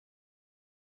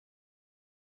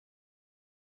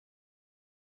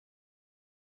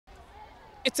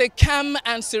It's a calm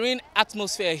and serene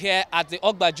atmosphere here at the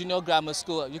Ogba Junior Grammar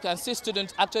School. You can see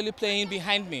students actually playing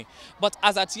behind me. But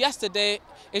as at yesterday,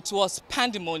 it was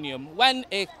pandemonium when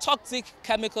a toxic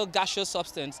chemical gaseous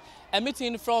substance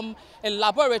emitting from a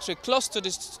laboratory close to the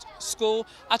school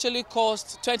actually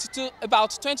caused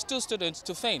about 22 students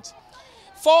to faint.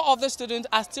 4 of the students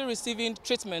are still receiving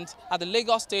treatment at the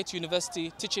Lagos State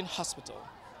University Teaching Hospital.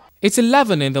 It's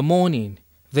 11 in the morning.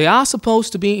 They are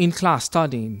supposed to be in class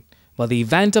studying, but the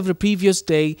event of the previous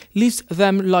day leaves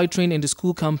them loitering in the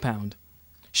school compound.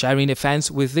 Sharing a fence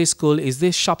with this school is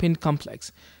this shopping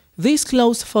complex. This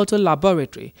closed photo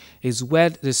laboratory is where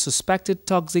the suspected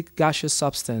toxic gaseous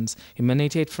substance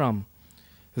emanated from.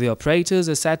 The operators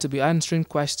are said to be answering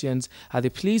questions at the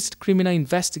Police Criminal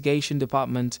Investigation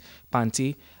Department,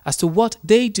 PANTI, as to what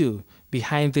they do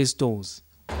behind these doors.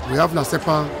 We have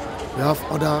NASEPA, we have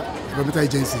other governmental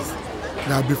agencies.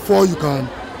 Now, before you can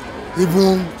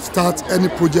even start any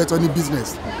project or any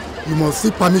business, you must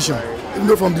seek permission, even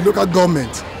though from the local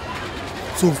government,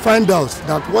 to find out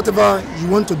that whatever you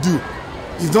want to do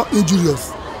is not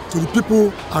injurious to the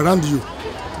people around you.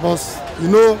 Because, you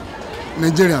know,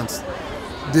 Nigerians,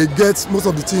 they get most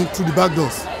of the things through the back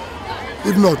doors.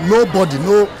 If not, nobody,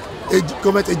 no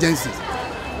government agencies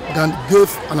can give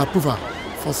an approval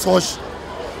for such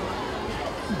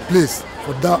place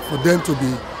for them to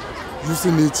be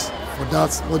using it for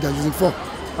that what they're using for.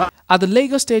 At the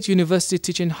Lagos State University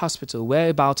Teaching Hospital, where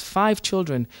about 5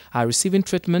 children are receiving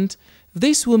treatment,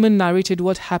 this woman narrated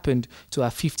what happened to a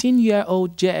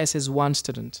 15-year-old JSS1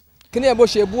 student.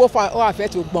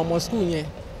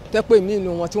 Tẹ́pẹ́ mi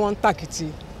inú wọn tí wọ́n ń tàkìtì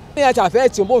ní ẹ̀ta àfẹ́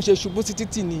tí òun ṣe ṣubú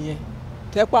títí nìyẹn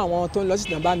tẹ́pẹ́ àwọn tó ń lọ sí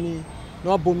ìtàn mi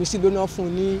náà bomi sí lónà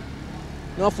fún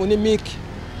ní milk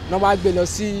náà wá gbé lọ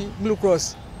sí Blue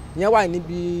Cross ìyẹn wà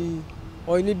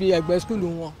níbi ẹgbẹ́ skúlù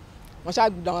wọn wọ́n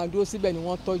ṣàgbọ́dọ̀ àwọn dúró síbẹ̀ ni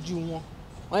wọ́n tọ́jú wọn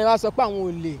wọ́n yẹn wá sọ pé àwọn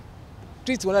ò lè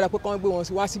treat wọn dáadáa pé kí wọ́n gbé wọn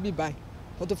wá síbí báyìí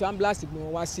wọ́n tó fi ambulance gbé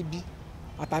wọn wá síbí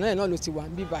àtàná ẹ̀ náà ló ti wà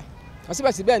níbí báyìí wọ́n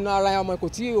síbẹ̀síbẹ̀ náà ara ọmọ kò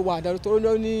tí ì wà àdàrú tó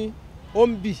ní ó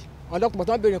ń bì.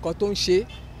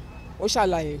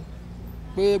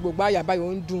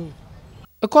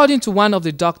 According to one of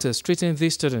the doctors treating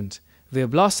this student, their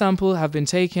blood sample have been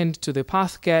taken to the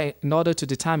path care in order to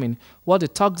determine what the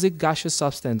toxic gaseous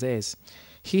substance is.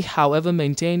 He, however,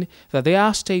 maintained that they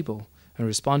are stable and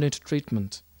responding to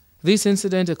treatment. This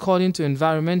incident, according to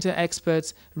environmental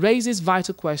experts, raises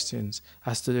vital questions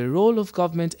as to the role of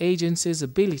government agencies'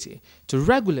 ability to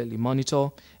regularly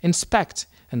monitor, inspect,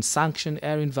 and sanction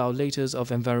errant violators of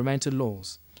environmental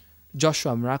laws.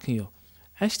 Joshua Mrakinyo,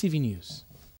 STV News.